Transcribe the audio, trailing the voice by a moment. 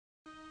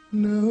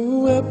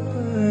No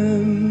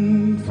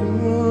weapon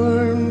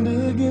formed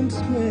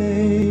against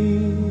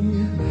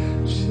me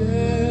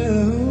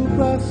shall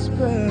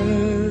prosper.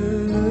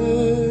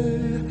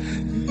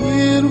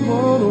 It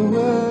won't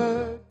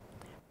work.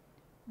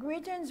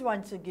 Greetings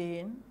once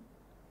again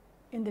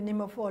in the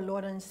name of our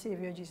Lord and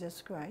Savior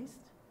Jesus Christ.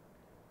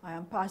 I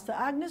am Pastor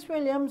Agnes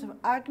Williams of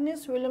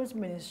Agnes Williams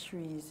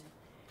Ministries,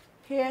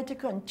 here to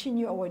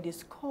continue our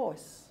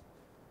discourse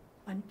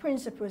on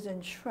principles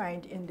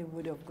enshrined in the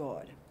Word of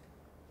God.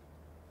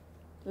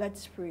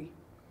 Let's pray.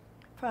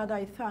 Father,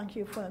 I thank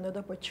you for another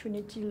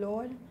opportunity,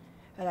 Lord,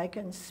 that I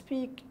can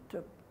speak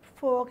to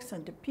folks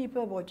and to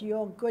people about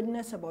your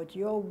goodness, about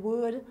your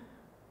word,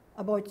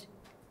 about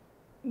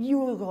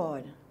you,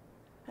 God.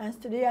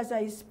 And today as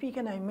I speak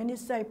and I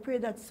minister, I pray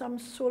that some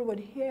soul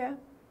would hear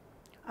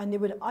and they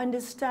would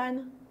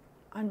understand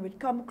and would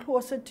come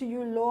closer to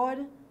you,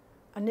 Lord,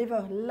 and live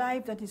a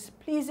life that is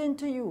pleasing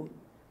to you,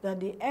 that at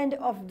the end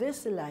of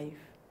this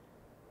life,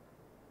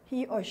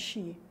 he or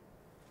she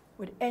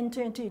would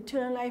enter into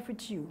eternal life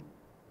with you,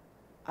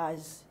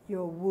 as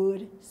your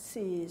word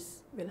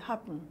says will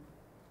happen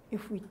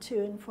if we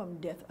turn from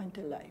death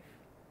unto life.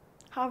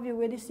 Have your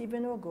way this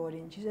evening, O God.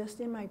 In Jesus'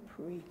 name I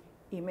pray.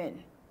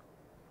 Amen.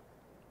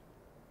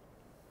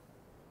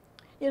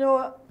 You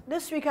know,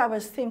 this week I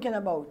was thinking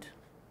about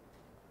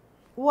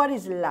what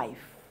is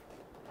life?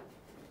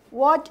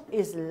 What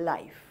is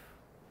life?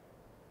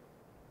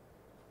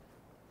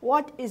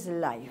 What is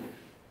life?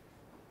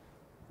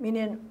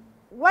 Meaning,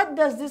 what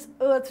does this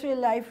earthly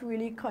life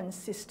really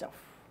consist of?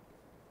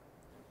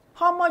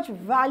 How much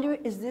value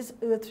is this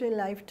earthly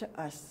life to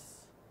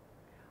us?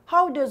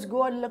 How does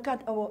God look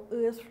at our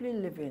earthly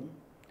living?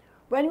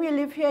 When we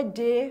live here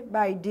day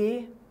by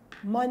day,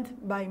 month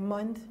by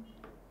month,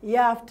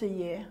 year after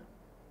year,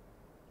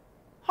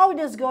 how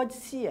does God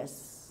see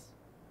us?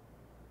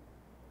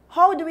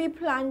 How do we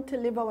plan to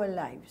live our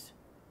lives?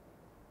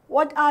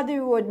 What are the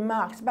road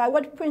marks? By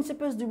what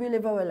principles do we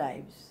live our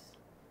lives?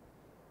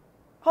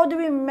 How do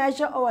we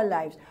measure our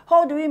lives?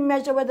 How do we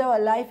measure whether our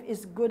life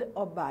is good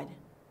or bad?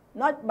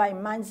 Not by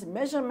man's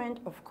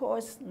measurement, of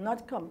course,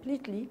 not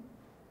completely,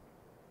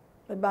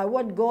 but by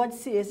what God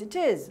says it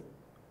is.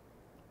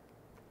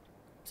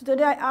 So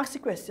today I ask the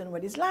question,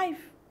 what is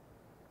life?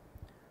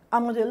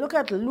 I'm going to look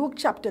at Luke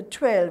chapter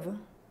 12,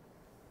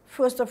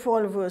 first of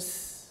all,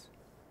 verse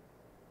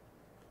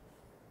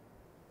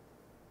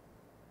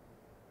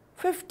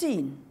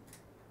 15.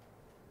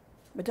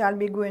 But I'll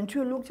be going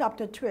through Luke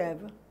chapter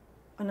 12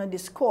 on a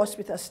discourse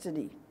with us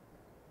today.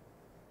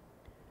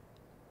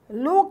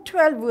 Luke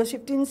 12 verse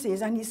 15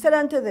 says, "And he said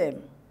unto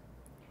them,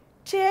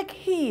 Take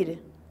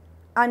heed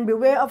and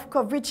beware of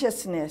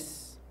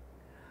covetousness,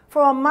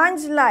 for a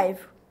man's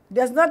life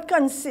does not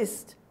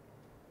consist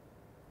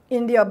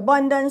in the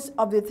abundance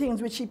of the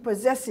things which he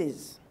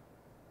possesses."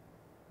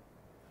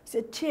 He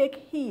said, take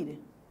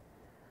heed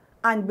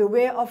and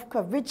beware of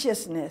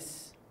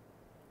covetousness,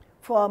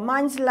 for a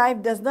man's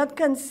life does not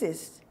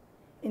consist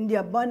in the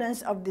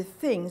abundance of the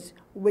things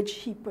which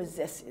he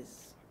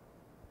possesses.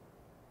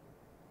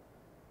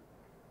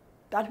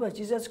 That was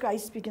Jesus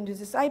Christ speaking to his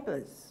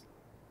disciples.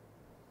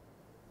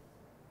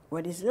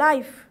 What is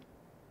life?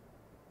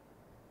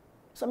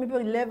 Some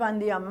people live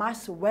and they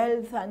amass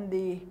wealth and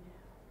they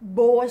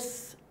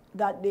boast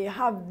that they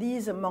have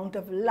these amount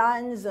of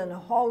lands and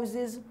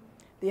houses.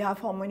 They have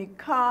how many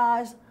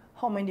cars,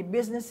 how many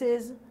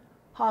businesses,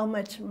 how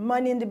much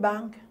money in the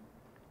bank.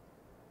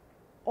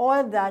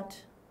 All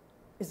that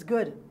is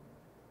good.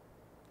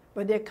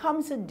 But there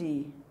comes a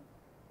day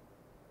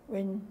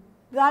when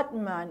that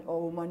man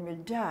or woman will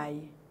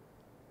die,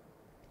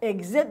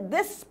 exit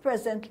this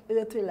present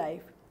earthly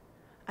life,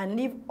 and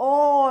leave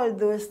all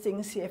those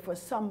things here for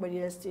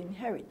somebody else to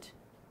inherit.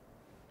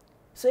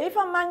 So if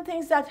a man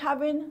thinks that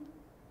having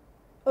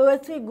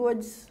earthly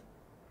goods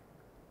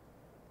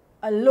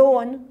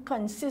alone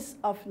consists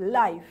of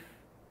life,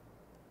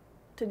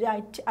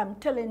 today I'm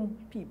telling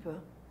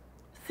people,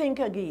 think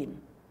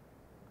again.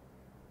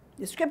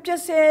 The scripture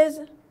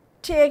says,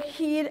 take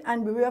heed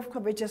and beware of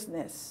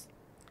covetousness,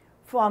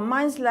 for a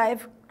man's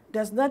life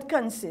does not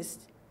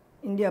consist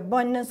in the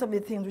abundance of the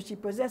things which he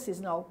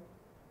possesses. Now,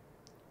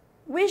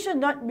 we should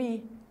not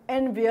be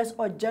envious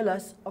or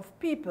jealous of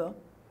people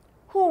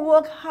who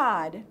work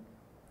hard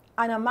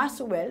and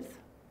amass wealth.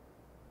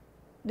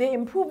 They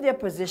improve their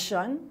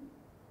position.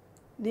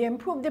 They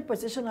improve the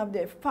position of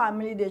their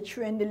family, their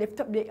children.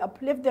 They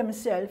uplift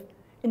themselves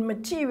in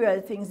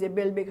material things. They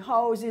build big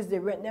houses, they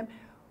rent them.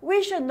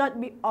 We should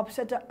not be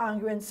upset or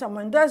angry when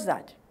someone does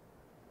that.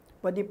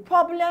 But the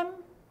problem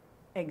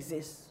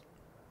exists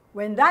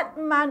when that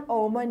man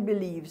or woman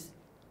believes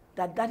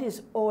that that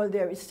is all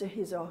there is to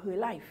his or her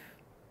life.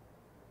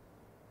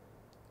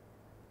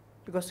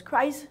 Because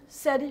Christ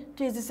said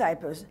to his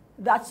disciples,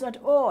 that's not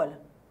all.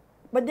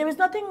 But there is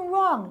nothing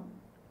wrong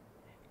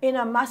in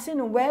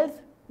amassing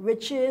wealth,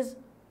 riches,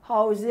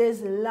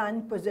 houses,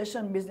 land,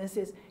 possession,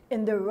 businesses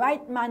in the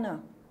right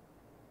manner.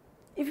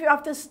 If you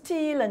have to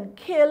steal and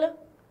kill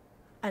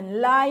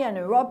and lie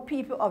and rob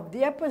people of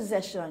their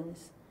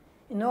possessions,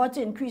 in order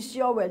to increase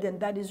your wealth, then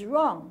that is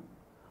wrong.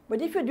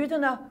 But if you do it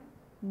on a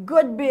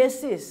good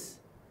basis,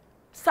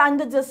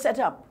 standards are set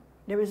up,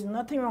 there is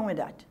nothing wrong with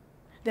that.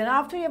 Then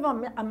after you have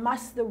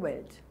amassed the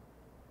wealth,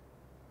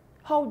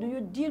 how do you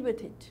deal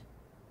with it?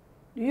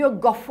 Do you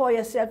go for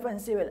yourself and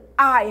say, well,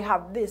 I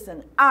have this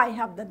and I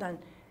have that, and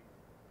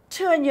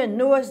turn your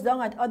nose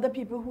down at other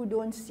people who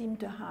don't seem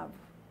to have?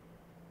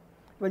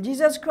 Well,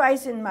 Jesus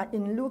Christ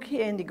in Luke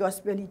here in the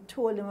gospel, he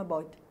told him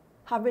about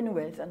having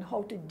wealth and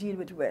how to deal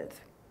with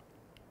wealth.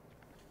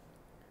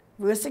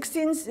 Verse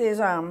 16 says,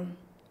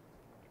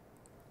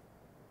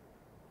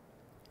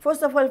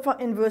 first of all,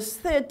 in verse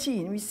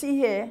 13, we see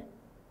here,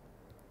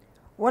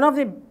 one of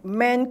the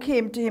men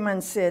came to him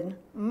and said,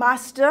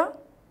 Master,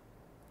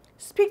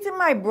 speak to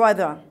my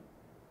brother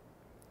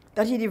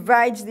that he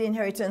divides the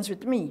inheritance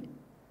with me.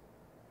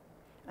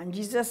 And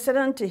Jesus said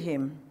unto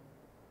him,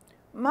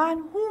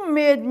 Man, who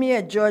made me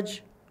a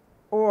judge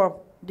or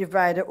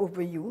divider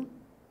over you?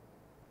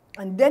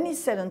 And then he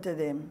said unto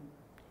them,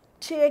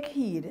 Take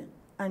heed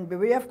and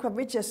beware of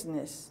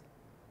covetousness,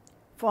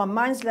 for a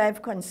man's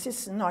life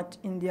consists not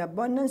in the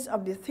abundance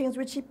of the things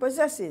which he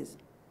possesses.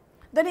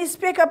 Then he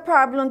spake a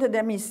parable unto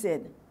them, he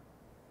said,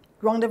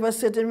 Ground of a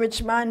certain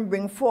rich man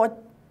bring forth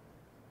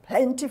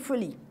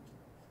plentifully.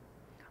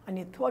 And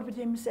he thought with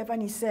himself,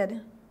 and he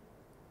said,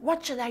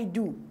 What shall I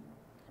do?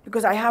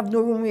 Because I have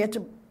no room where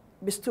to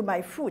bestow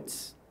my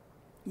fruits.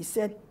 He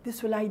said,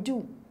 This will I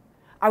do.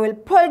 I will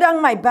pull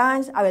down my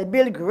barns, I will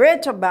build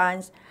greater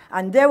barns,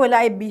 and there will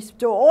I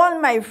bestow all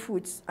my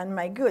fruits and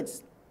my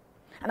goods.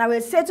 And I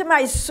will say to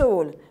my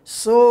soul,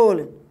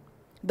 Soul,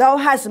 thou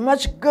hast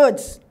much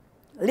goods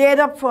laid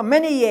up for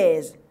many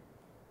years.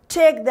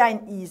 Take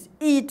thine ease,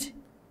 eat,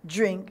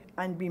 drink,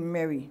 and be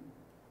merry.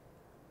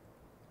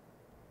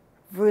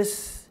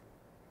 Verse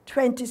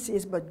 20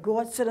 says, But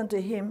God said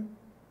unto him,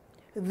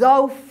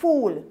 Thou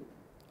fool,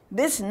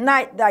 this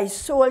night thy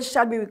soul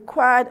shall be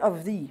required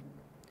of thee.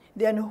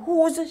 Then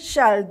whose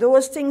shall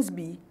those things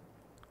be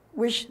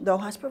which thou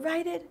hast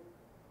provided?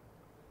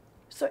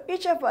 So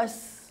each of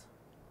us,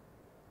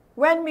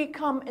 when we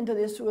come into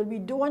this world, we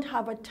don't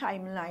have a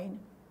timeline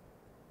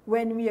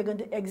when we are going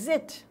to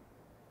exit.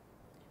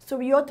 So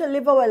we ought to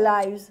live our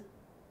lives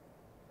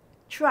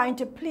trying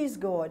to please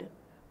God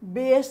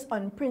based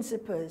on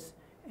principles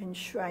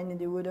enshrined in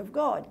the Word of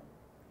God.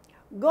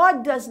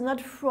 God does not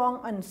frown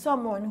on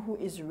someone who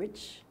is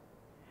rich,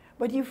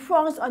 but he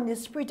frowns on the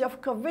spirit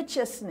of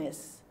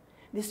covetousness,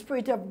 the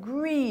spirit of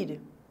greed,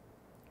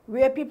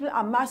 where people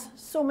amass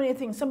so many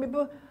things. Some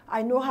people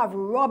I know have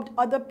robbed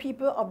other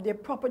people of their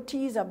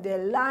properties, of their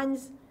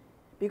lands,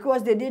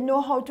 because they didn't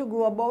know how to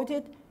go about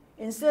it.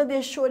 Instead,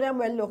 they show them,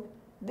 well, look,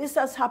 this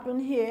has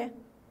happened here,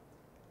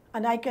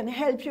 and I can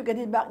help you get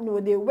it back. No,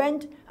 they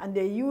went and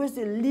they used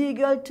the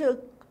legal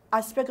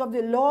aspect of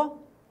the law,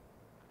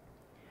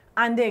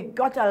 and they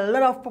got a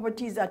lot of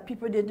properties that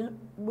people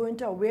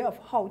weren't aware of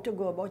how to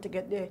go about to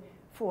get their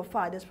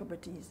forefathers'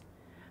 properties.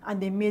 And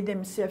they made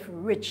themselves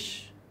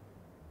rich.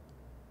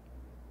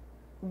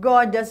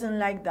 God doesn't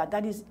like that.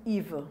 That is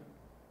evil.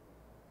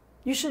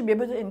 You should be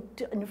able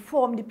to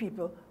inform the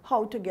people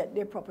how to get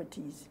their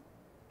properties.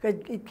 Because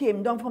it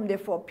came down from their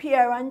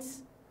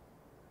foreparents.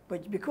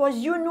 But because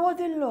you know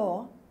the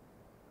law,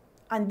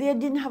 and they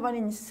didn't have an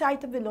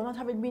insight of the law, not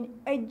having been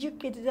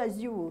educated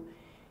as you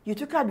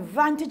took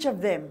advantage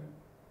of them.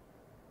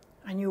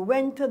 And you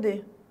went to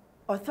the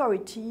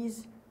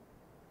authorities.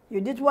 You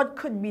did what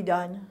could be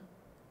done.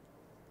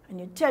 And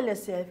you tell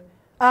yourself,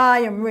 I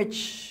am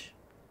rich.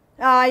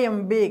 I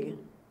am big.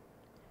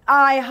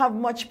 I have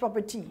much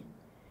property.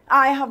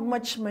 I have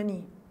much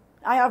money.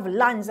 I have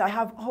lands. I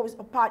have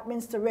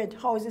apartments to rent,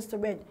 houses to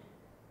rent,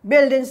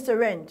 buildings to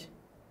rent.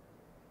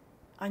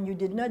 And you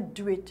did not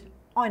do it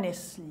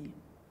honestly.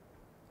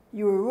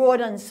 You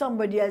rode on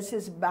somebody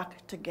else's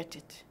back to get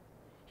it.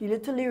 You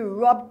literally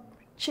robbed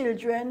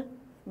children,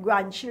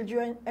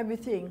 grandchildren,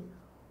 everything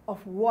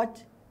of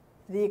what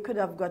they could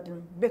have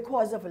gotten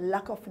because of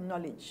lack of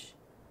knowledge.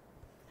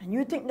 And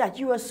you think that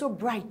you are so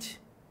bright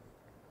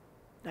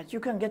that you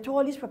can get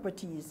all these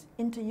properties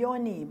into your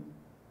name.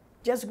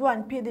 Just go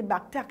and pay the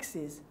back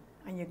taxes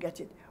and you get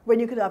it. When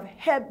you could have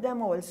helped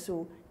them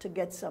also to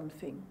get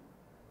something.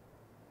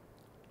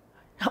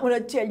 I want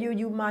to tell you,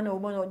 you man or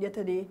woman out there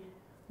today,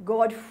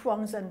 God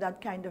frowns on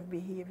that kind of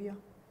behavior.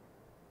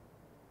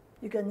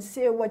 You can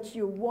say what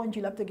you want.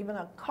 You'll have to give an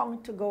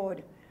account to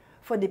God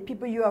for the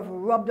people you have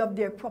robbed of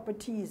their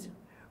properties,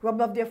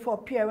 robbed of their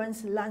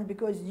foreparents' land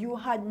because you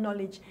had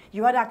knowledge.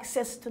 You had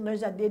access to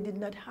knowledge that they did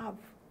not have.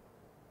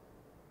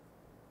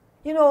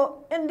 You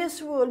know, in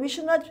this world, we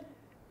should not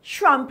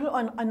trample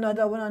on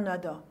one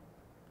another.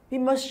 We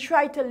must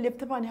try to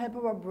lift up and help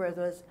our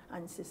brothers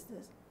and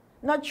sisters.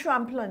 Not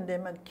trample on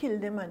them and kill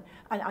them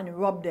and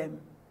rob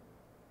them.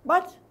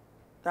 But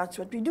that's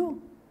what we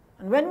do.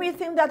 And when we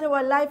think that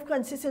our life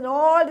consists in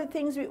all the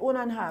things we own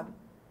and have,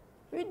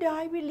 we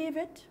die, we leave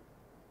it.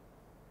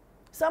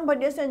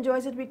 Somebody else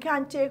enjoys it. We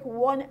can't take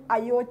one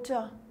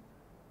iota,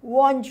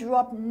 one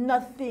drop,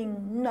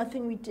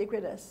 nothing we take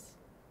with us.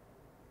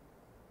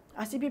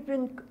 I see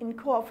people in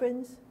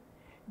coffins.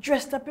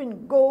 dressed up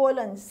in gold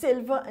and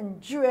silver and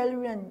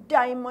jewelry and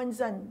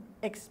diamonds and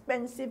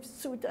expensive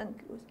suit and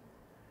clothes.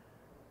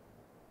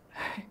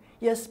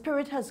 Your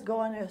spirit has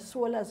gone, your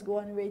soul has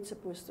gone where it's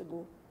supposed to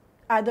go,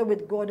 either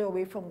with God or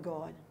away from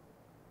God.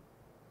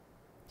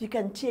 You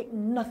can take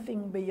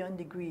nothing beyond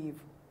the grave,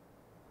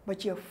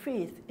 but your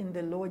faith in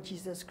the Lord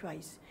Jesus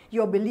Christ,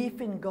 your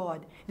belief in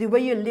God, the way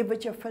you live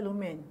with your fellow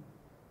men,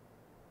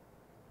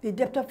 the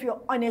depth of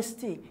your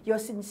honesty, your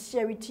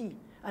sincerity,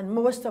 and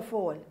most of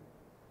all,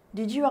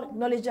 did you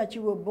acknowledge that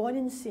you were born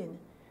in sin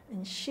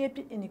and shaped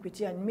in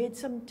iniquity and made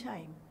some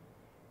time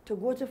to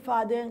go to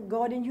Father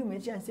God in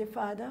humility and say,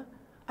 Father,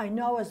 I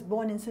know I was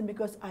born in sin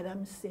because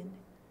Adam sinned.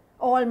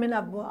 All men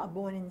are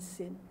born in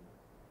sin.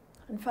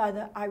 And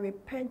Father, I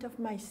repent of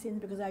my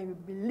sins because I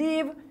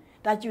believe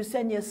that you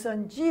sent your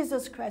Son,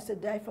 Jesus Christ, to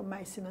die for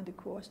my sin on the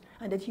cross,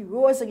 and that he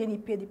rose again, he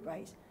paid the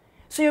price.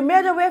 So you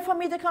made a way for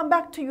me to come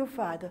back to you,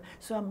 Father.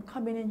 So I'm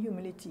coming in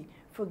humility.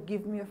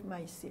 Forgive me of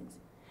my sins.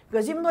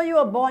 Because even though you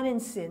were born in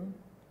sin,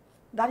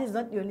 that is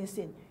not the only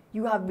sin.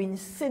 You have been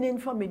sinning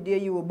from the day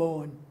you were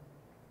born.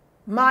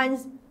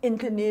 Man's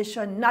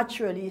inclination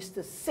naturally is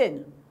to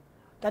sin.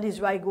 That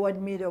is why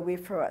God made a way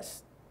for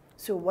us.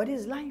 So what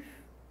is life?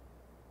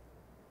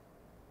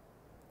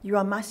 You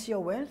amass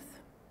your wealth.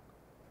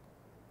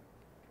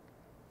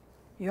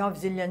 You have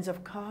zillions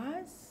of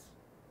cars.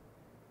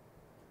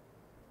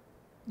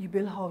 You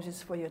build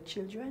houses for your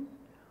children.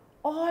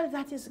 All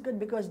that is good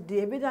because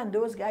David and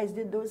those guys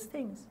did those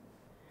things.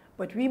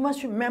 But we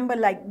must remember,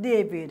 like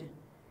David,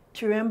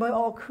 to remember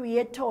our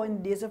Creator in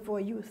the days of our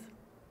youth.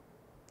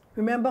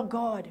 Remember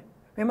God.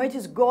 Remember it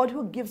is God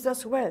who gives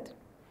us wealth.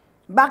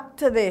 Back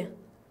to the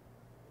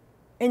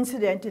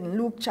incident in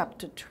Luke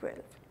chapter 12.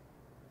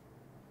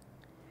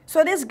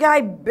 So this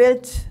guy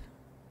built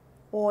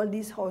all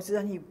these houses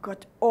and he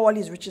got all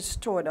his riches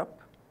stored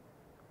up.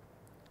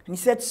 And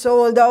he said,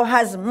 Soul, thou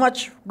hast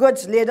much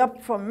goods laid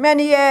up for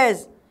many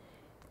years.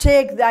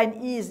 Take thine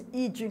ease,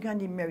 eat, drink, and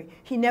be merry.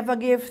 He never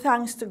gave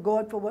thanks to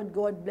God for what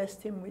God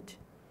blessed him with.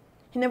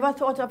 He never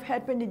thought of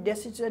helping the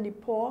destitute and the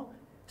poor,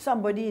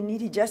 somebody in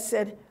need. He just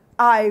said,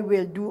 I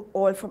will do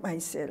all for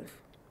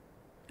myself.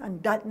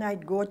 And that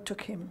night God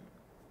took him.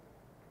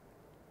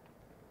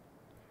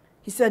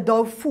 He said,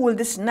 Thou fool,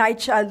 this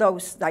night shall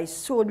thy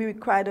soul be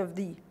required of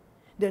thee.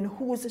 Then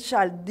whose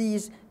shall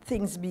these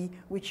things be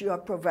which you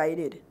have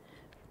provided?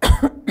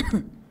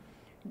 The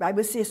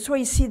Bible says, so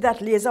he see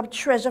that lays up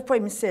treasure for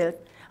himself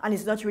and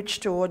is not rich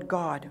toward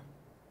God.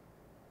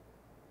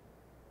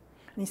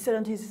 And he said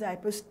unto his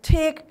disciples,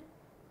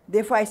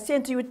 therefore I say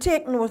unto you,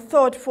 take no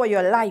thought for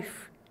your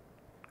life.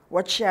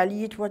 What shall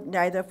ye eat, what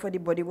neither for the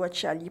body, what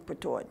shall ye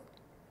put on?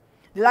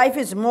 The life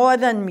is more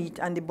than meat,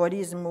 and the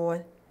body is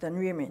more than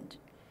raiment.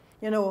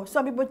 You know,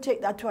 some people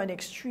take that to an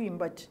extreme,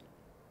 but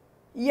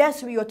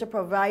yes, we ought to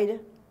provide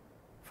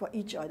for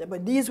each other.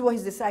 But these were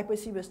his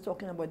disciples he was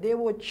talking about. They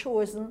were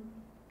chosen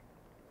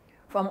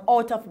from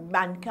out of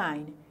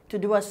mankind to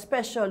do a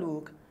special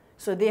work,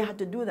 so they had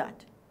to do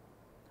that.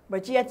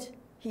 But yet,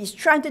 he's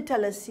trying to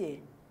tell us here,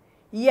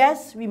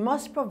 yes, we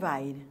must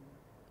provide,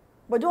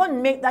 but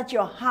don't make that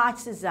your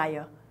heart's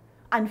desire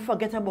and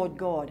forget about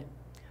God.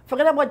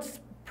 Forget about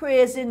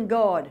praising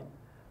God.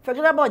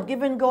 Forget about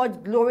giving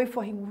God glory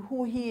for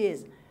who he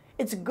is.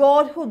 It's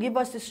God who gives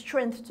us the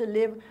strength to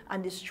live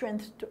and the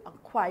strength to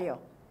acquire.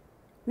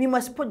 We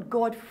must put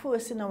God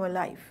first in our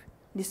life,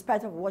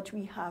 despite of what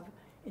we have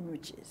in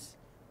riches.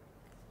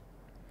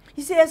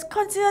 He says,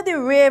 consider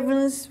the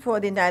ravens, for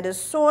they neither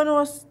sow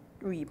nor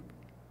reap.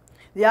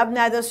 They have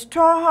neither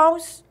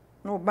storehouse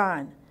nor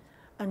barn,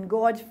 and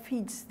God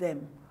feeds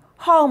them.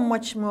 How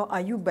much more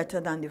are you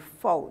better than the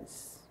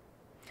fowls?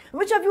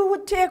 Which of you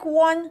would take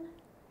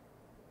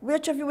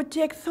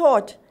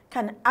thought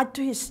can add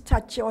to his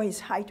stature or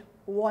his height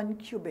 1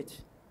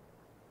 cubit?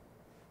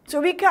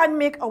 So we can't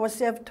make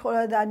ourselves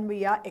taller than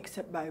we are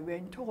except by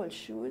wearing tall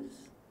shoes.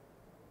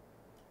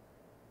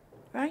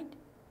 Right?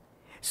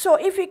 So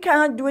if we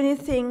cannot do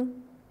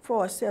anything for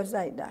ourselves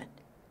like that,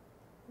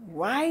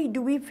 why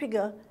do we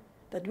figure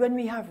that when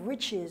we have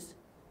riches,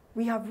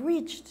 we have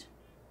reached?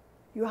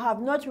 You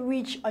have not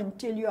reached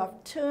until you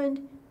have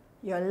turned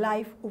your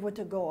life over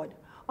to God.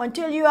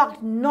 Until you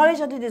acknowledge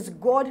that it is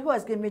God who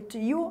has given it to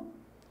you,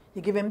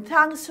 you give him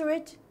thanks for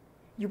it,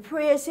 you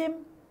praise him,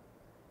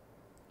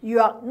 you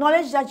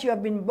acknowledge that you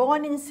have been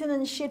born in sin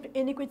and shaped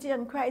in iniquity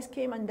and Christ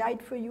came and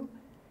died for you.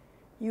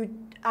 You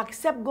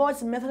accept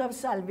God's method of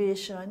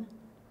salvation,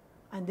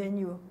 and then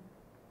you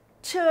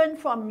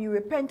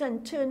repent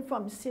and turn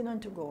from sin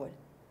unto God.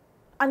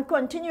 And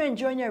continue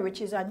enjoying your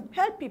riches and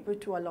help people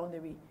too along the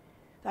way.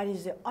 That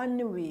is the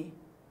only way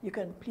you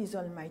can please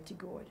Almighty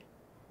God.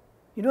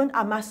 You don't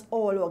amass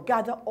all or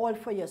gather all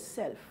for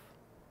yourself.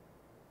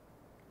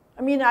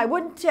 I mean, I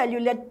wouldn't tell you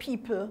let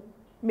people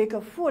make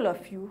a fool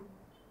of you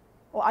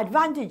or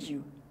advantage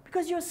you,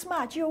 because you're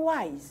smart, you're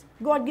wise.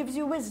 God gives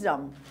you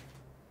wisdom.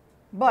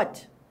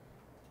 But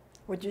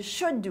what you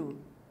should do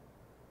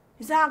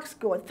is ask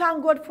God,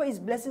 thank God for his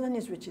blessings and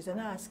his riches, and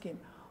ask him,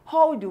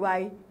 how do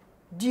I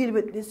deal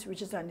with this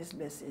riches and this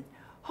blessing?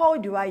 How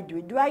do I do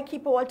it? Do I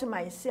keep all to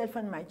myself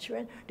and my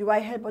children? Do I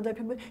help other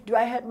people? Do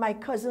I help my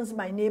cousins,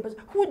 my neighbors?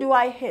 Who do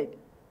I help?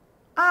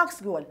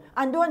 Ask God.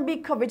 And don't be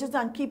covetous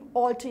and keep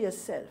all to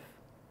yourself.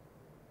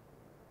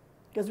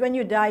 Because when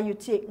you die, you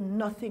take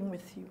nothing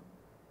with you.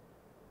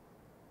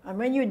 And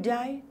when you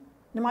die,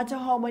 no matter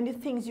how many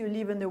things you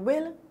leave in the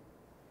will,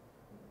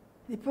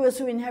 the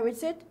person who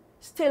inherits it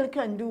still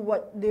can do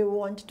what they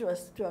want to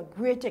a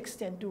great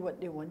extent, do what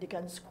they want. They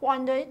can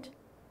squander it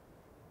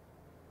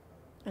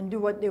and do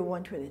what they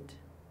want with it.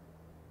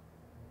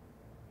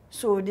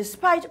 So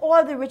despite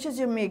all the riches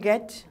you may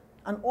get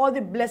and all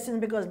the blessings,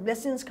 because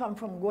blessings come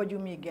from God, you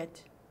may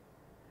get,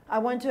 I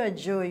want to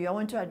adjure you, I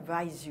want to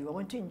advise you, I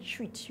want to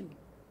entreat you,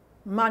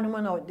 man,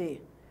 woman out there,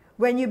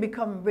 when you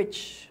become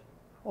rich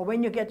or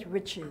when you get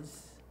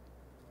riches,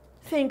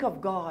 think of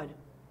God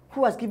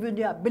who has given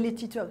you the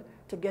ability to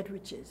get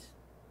riches.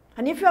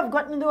 And if you have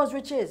gotten those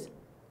riches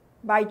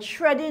by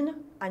treading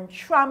and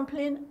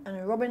trampling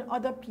and robbing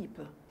other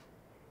people,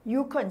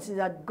 you consider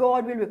that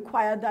God will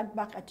require that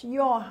back at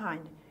your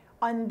hand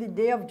on the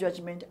day of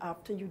judgment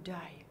after you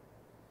die.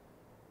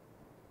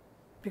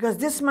 Because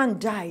this man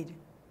died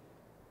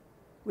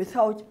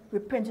without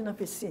repenting of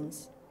his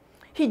sins.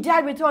 He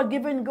died without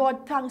giving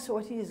God thanks for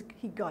what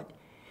he got.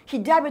 He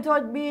died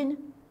without being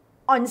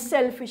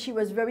unselfish. He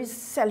was very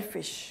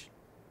selfish.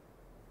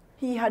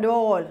 He had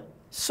all.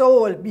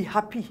 Soul, be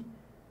happy.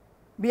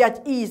 Be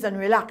at ease and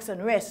relax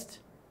and rest.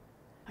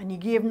 And he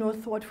gave no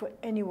thought for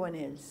anyone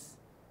else.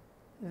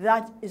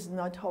 That is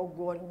not how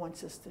God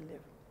wants us to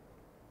live.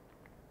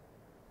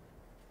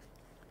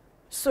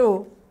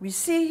 So, we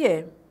see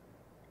here,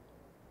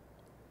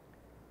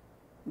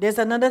 there's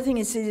another thing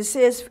it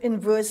says in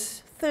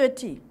verse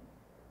 30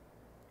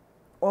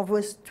 or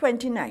verse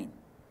 29.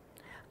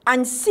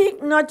 And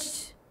seek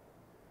not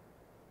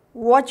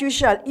what you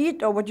shall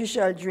eat or what you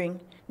shall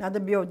drink, neither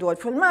be of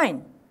doubtful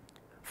mind.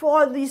 For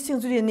all these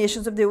things do the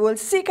nations of the world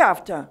seek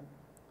after,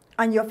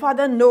 and your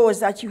Father knows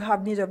that you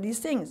have need of these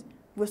things.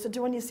 Verse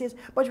 31, he says,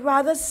 but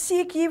rather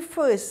seek ye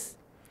first,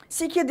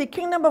 seek ye the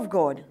kingdom of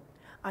God,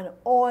 and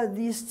all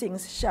these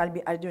things shall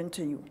be added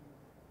unto you.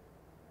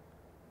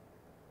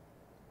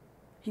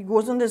 He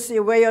goes on to say,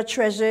 where your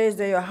treasure is,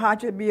 there your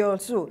heart will be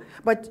also.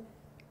 But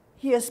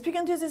he is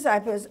speaking to his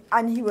disciples,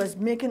 and he was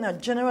making a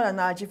general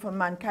analogy for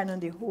mankind on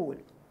the whole.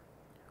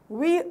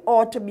 We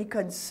ought to be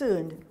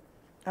concerned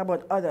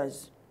about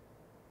others.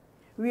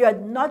 We are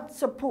not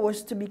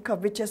supposed to be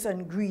covetous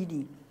and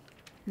greedy.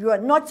 You are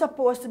not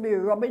supposed to be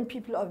robbing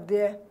people of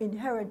their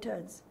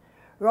inheritance,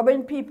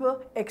 robbing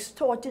people,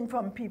 extorting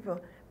from people,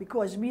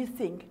 because we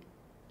think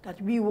that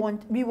we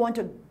want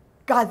to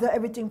gather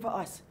everything for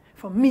us,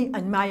 for me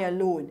and my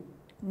alone.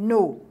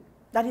 No,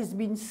 that is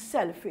being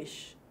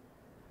selfish.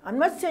 I'm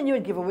not saying you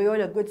would give away all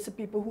the goods to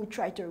people who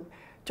try to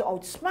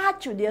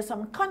outsmart you. There are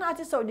some con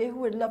artists out there who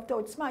would love to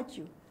outsmart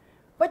you.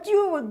 But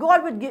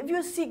God would give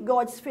you, seek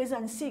God's face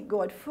and seek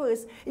God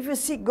first. If you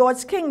seek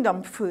God's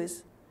kingdom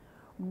first,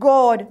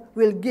 God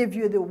will give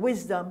you the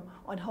wisdom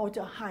on how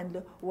to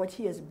handle what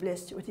he has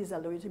blessed you, what he's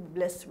allowed you to be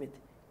blessed with,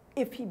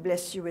 if he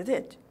blessed you with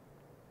it.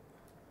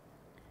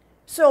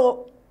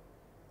 So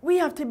we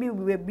have to be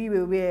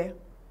aware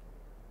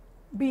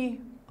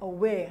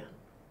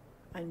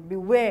and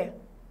beware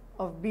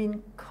of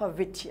being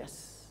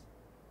covetous.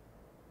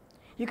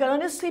 You can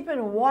only sleep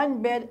in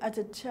one bed at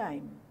a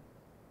time.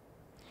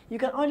 You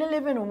can only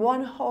live in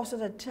one house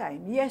at a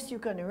time. Yes, you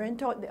can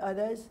rent out the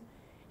others.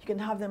 You can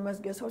have them as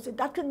guest houses.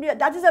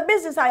 That is a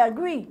business, I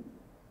agree.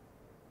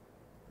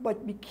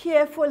 But be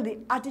careful the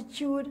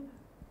attitude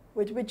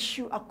with which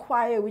you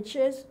acquire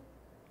riches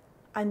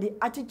and the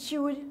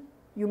attitude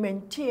you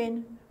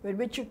maintain with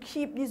which you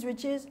keep these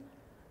riches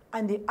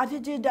and the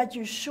attitude that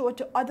you show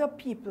to other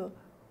people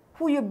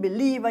who you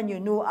believe and you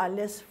know are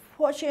less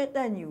fortunate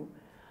than you,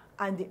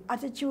 and the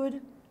attitude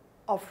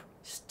of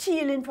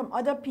stealing from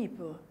other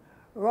people,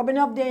 robbing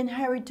up their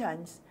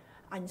inheritance,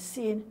 and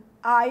saying,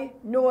 I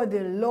know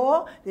the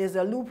law, there's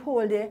a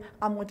loophole there,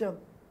 I'm going to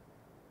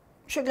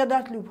trigger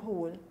that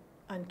loophole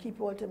and keep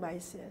all to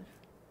myself.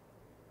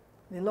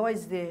 The law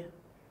is there,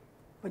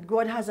 but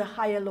God has a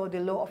higher law, the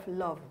law of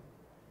love,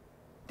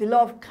 the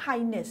law of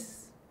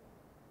kindness,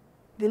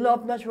 the law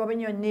of not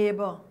robbing your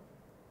neighbor,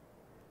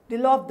 the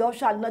law of thou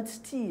shalt not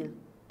steal.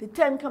 The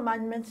 10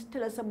 Commandments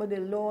tell us about the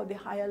law, the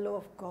higher law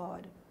of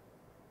God.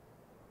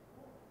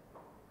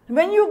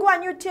 When you go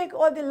and you take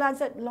all the lands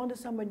that belong to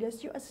somebody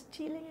else, you are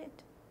stealing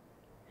it.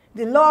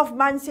 The law of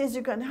man says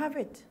you can have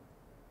it.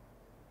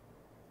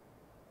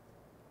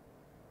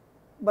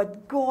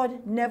 But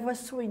God never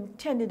so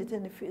intended it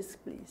in the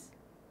first place.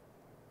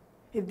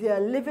 If they are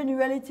living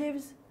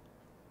relatives,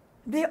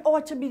 they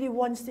ought to be the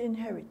ones to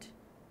inherit.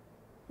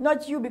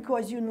 Not you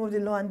because you know the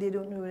law and they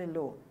don't know the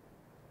law.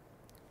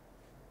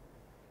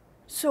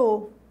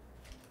 So,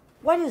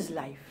 what is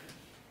life?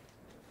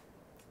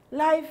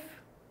 Life,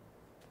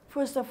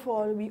 first of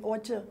all, we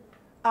ought to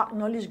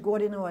acknowledge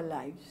God in our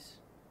lives.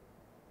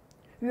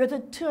 We ought to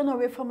turn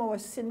away from our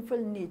sinful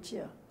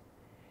nature.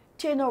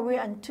 Turn away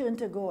and turn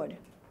to God.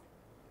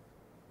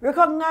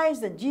 Recognize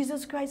that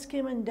Jesus Christ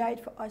came and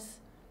died for us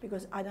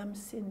because Adam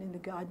sinned in the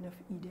Garden of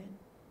Eden.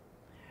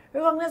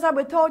 Recognize that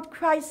without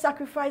Christ's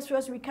sacrifice for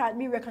us, we can't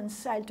be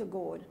reconciled to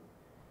God.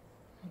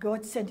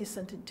 God sent his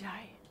son to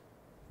die.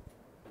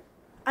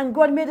 And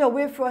God made a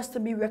way for us to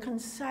be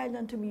reconciled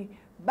and to be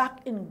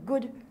back in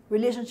good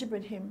relationship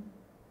with him.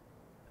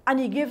 And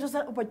he gives us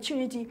an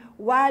opportunity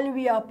while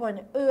we are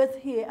upon earth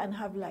here and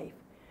have life.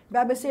 The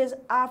Bible says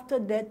after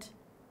death,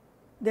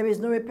 there is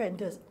no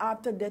repentance.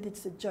 After death,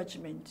 it's the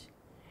judgment.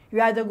 You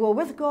either go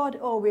with God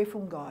or away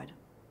from God.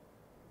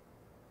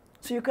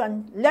 So you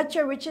can let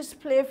your riches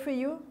play for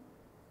you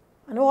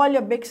and all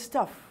your big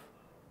stuff.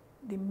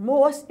 The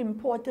most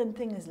important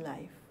thing is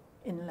life,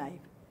 in life.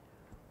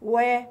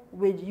 Where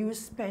will you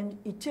spend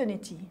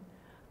eternity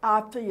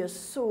after your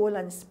soul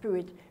and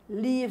spirit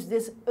leaves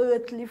this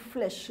earthly,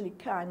 fleshly,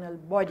 carnal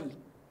body?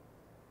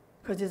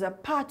 Because there's a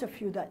part of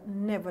you that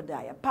never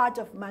dies, a part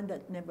of man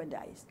that never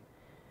dies.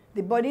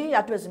 The body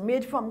that was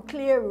made from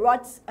clay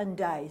rots and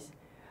dies.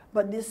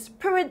 But the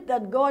spirit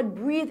that God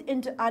breathed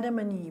into Adam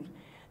and Eve,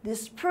 the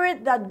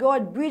spirit that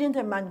God breathed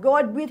into man,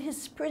 God breathed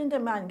his spirit into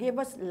man, gave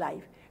us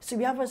life. So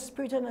we have a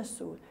spirit and a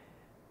soul.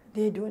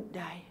 They don't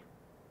die,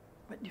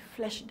 but the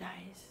flesh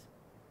dies.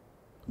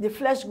 The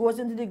flesh goes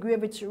into the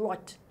grave, it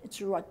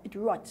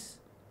rots.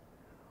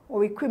 Or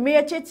we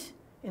cremate it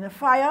in a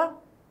fire,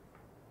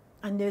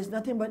 and there's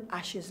nothing but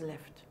ashes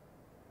left.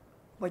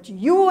 But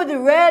you, the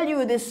real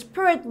you, the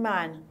spirit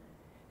man,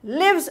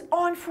 lives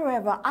on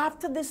forever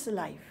after this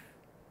life,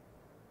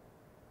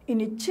 in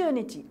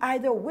eternity,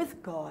 either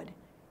with God,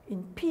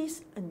 in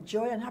peace and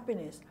joy and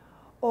happiness,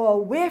 or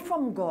away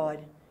from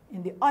God,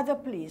 in the other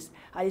place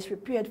that is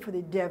prepared for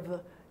the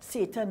devil,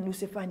 Satan,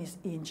 Lucifer, and his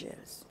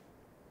angels.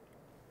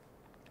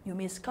 You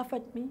may scoff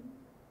at me.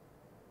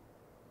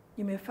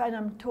 You may find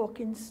I'm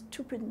talking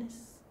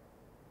stupidness.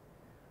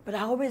 But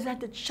I always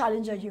like to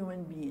challenge a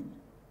human being.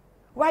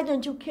 Why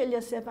don't you kill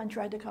yourself and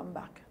try to come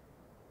back?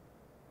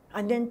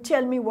 And then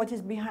tell me what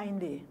is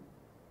behind there.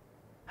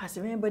 Has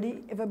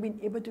anybody ever been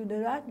able to do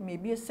that?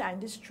 Maybe a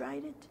scientist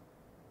tried it.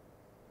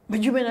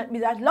 But you may not be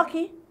that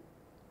lucky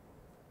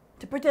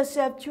to put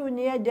yourself too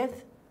near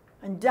death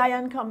and die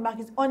and come back.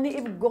 It's only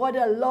if God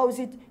allows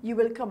it, you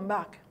will come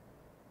back.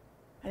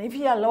 And if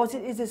he allows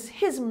it, it is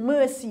his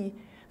mercy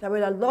that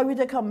will allow you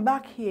to come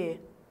back here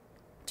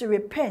to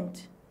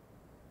repent.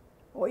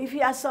 Or if he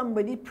has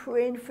somebody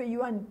praying for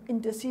you and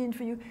interceding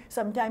for you,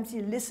 sometimes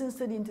he listens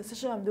to the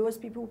intercession of those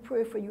people who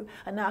pray for you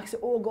and asks,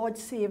 oh God,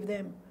 save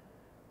them.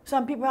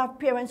 Some people have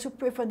parents who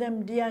pray for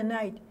them day and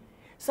night.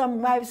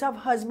 Some wives have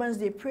husbands,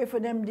 they pray for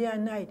them day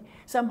and night.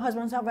 Some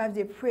husbands have wives,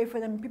 they pray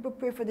for them. People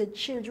pray for their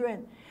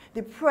children.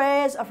 The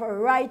prayers of a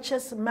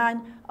righteous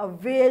man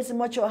avails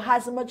much or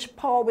has much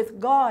power with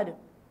God.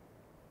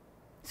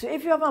 So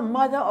if you have a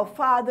mother or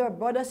father or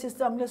brother,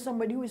 sister, or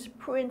somebody who is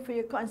praying for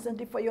you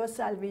constantly for your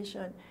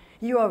salvation,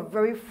 you are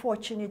very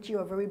fortunate, you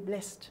are very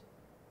blessed.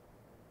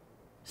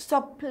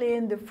 Stop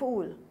playing the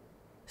fool.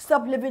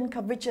 Stop living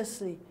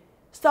covetously.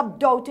 Stop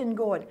doubting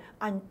God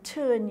and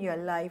turn your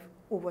life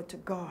over to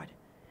God.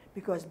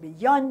 Because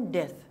beyond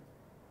death,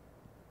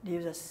 there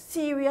is a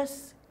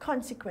serious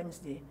consequence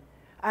there.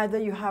 Either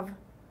you have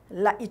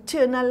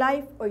eternal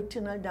life or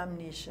eternal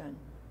damnation.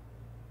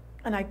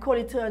 And I call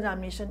eternal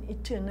damnation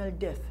eternal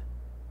death,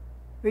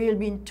 where you'll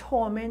be in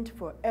torment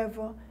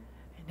forever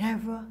and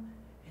ever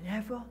and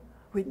ever,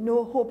 with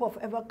no hope of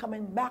ever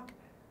coming back,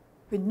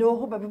 with no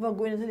hope of ever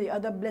going into the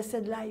other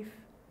blessed life.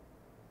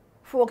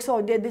 Folks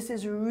out there, this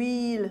is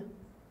real.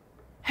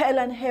 Hell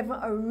and heaven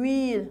are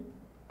real.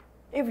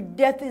 If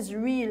death is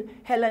real,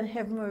 hell and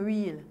heaven are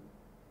real.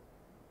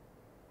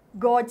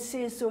 God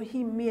says so.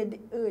 He made the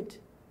earth,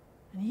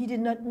 and he did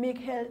not make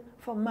hell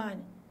for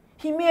man.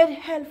 He made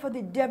hell for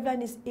the devil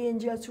and his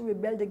angels who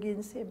rebelled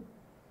against him.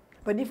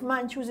 But if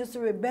man chooses to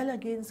rebel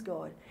against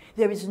God,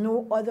 there is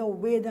no other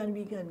way than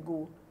we can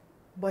go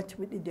but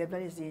with the devil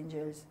and his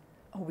angels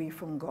away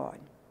from God.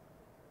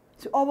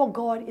 So our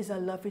God is a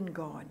loving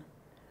God.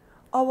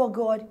 Our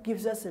God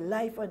gives us a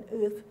life on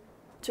earth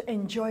to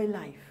enjoy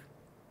life.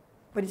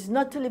 But it's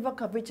not to live a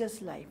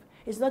covetous life.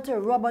 It's not to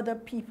rob other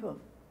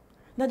people.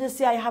 Not to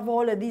say I have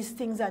all of these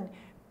things and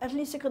at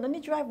least you can only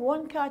drive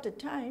one car at a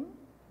time.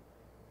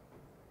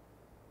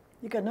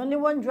 You can only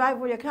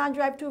you can't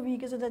drive two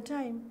vehicles at a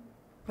time.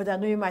 But I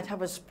know you might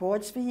have a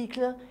sports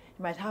vehicle.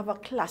 You might have a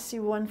classy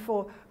one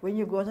for when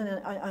you go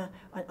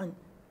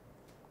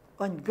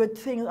on good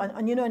things,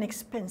 on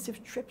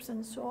expensive trips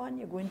and so on.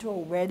 You're going to a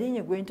wedding,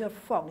 you're going to a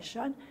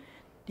function.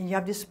 Then you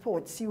have the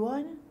sportsy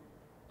one.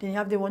 Then you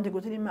have the one to go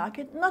to the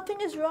market.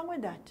 Nothing is wrong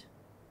with that.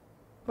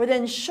 But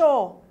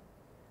ensure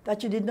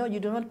that you do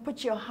not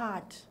put your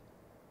heart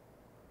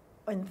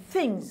on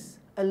things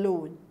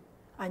alone,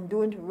 and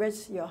don't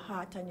rest your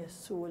heart and your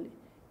soul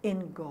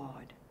in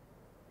God.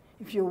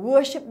 If you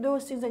worship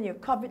those things and you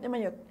covet them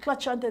and you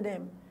clutch onto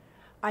them,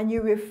 and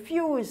you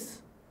refuse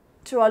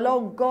to allow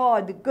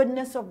God, the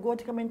goodness of God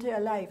to come into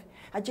your life,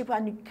 that you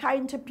can be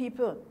kind to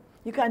people,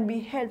 you can be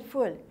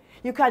helpful,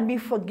 you can be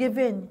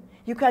forgiving,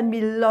 you can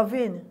be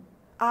loving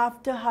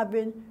after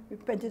having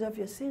repented of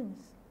your sins.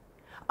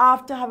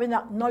 after having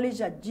acknowledged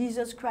that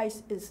Jesus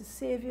Christ is the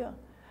Savior,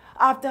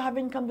 after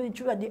having come to the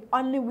truth that the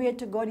only way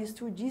to God is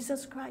through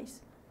Jesus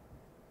Christ,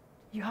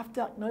 you have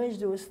to acknowledge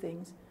those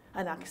things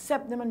and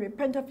accept them and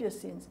repent of your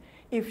sins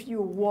if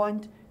you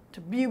want to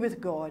be with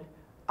God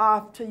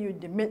after you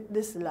demit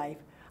this life,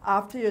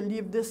 after you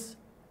leave this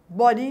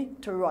body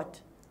to rot.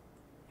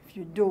 If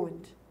you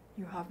don't,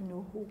 you have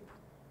no hope.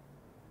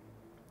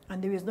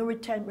 And there is no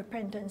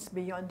repentance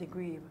beyond the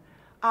grave.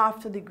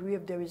 After the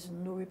grave, there is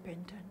no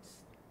repentance.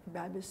 The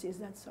Bible says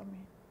that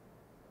somewhere.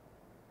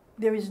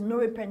 There is no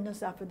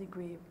repentance after the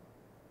grave.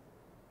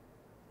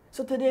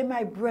 So today,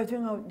 my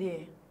brethren out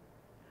there,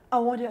 I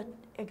want to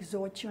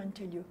exhort you and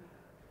tell you,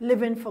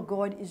 living for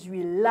God is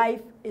real.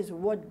 Life is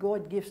what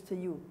God gives to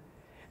you.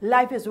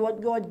 Life is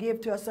what God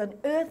gave to us on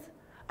earth,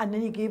 and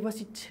then He gave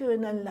us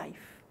eternal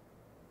life.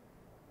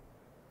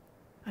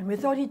 And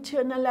without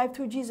eternal life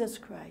through Jesus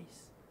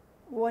Christ,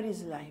 what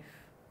is life?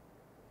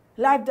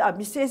 Life,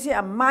 it says here,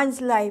 a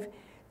man's life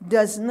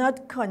does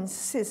not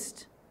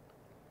consist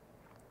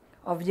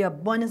of the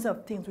abundance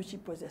of things which he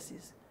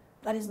possesses.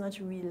 That is not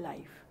real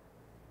life.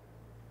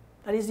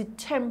 That is the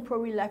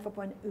temporary life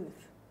upon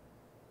earth.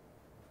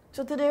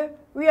 So today,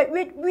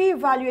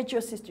 reevaluate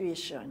your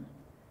situation.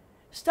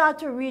 Start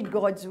to read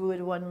God's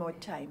word one more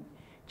time.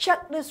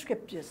 Check the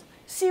scriptures.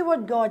 See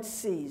what God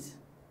says.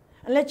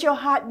 And let your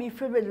heart be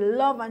filled with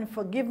love and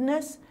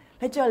forgiveness.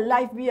 Let your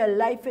life be a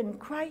life in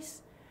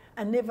Christ.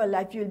 And live a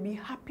life you'll be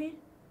happy.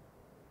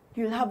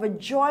 You'll have a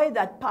joy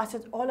that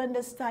passes all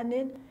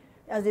understanding.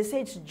 As they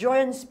say, it's joy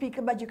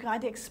unspeakable, but you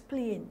can't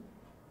explain.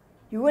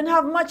 You won't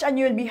have much and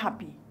you'll be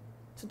happy.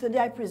 So today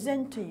I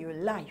present to you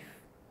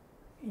life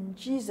in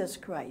Jesus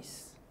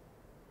Christ,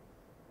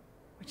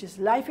 which is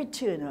life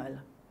eternal,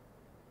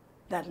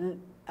 that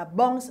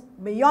abounds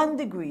beyond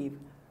the grave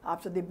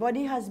after the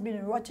body has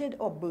been rotted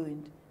or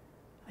burned,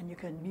 and you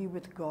can be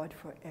with God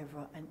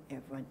forever and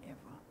ever and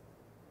ever.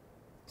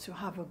 So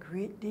have a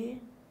great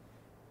day.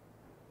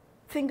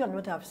 Think on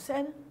what I've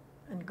said,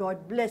 and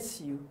God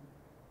bless you.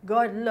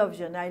 God loves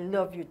you, and I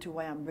love you too,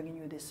 why I'm bringing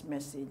you this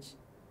message.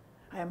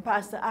 I am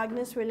Pastor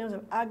Agnes Williams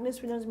of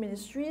Agnes Williams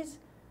Ministries,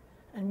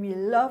 and we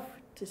love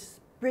to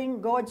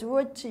bring God's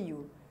word to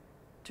you,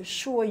 to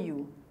show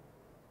you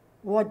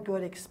what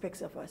God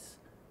expects of us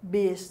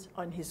based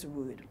on His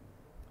word.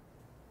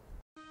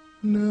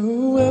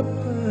 No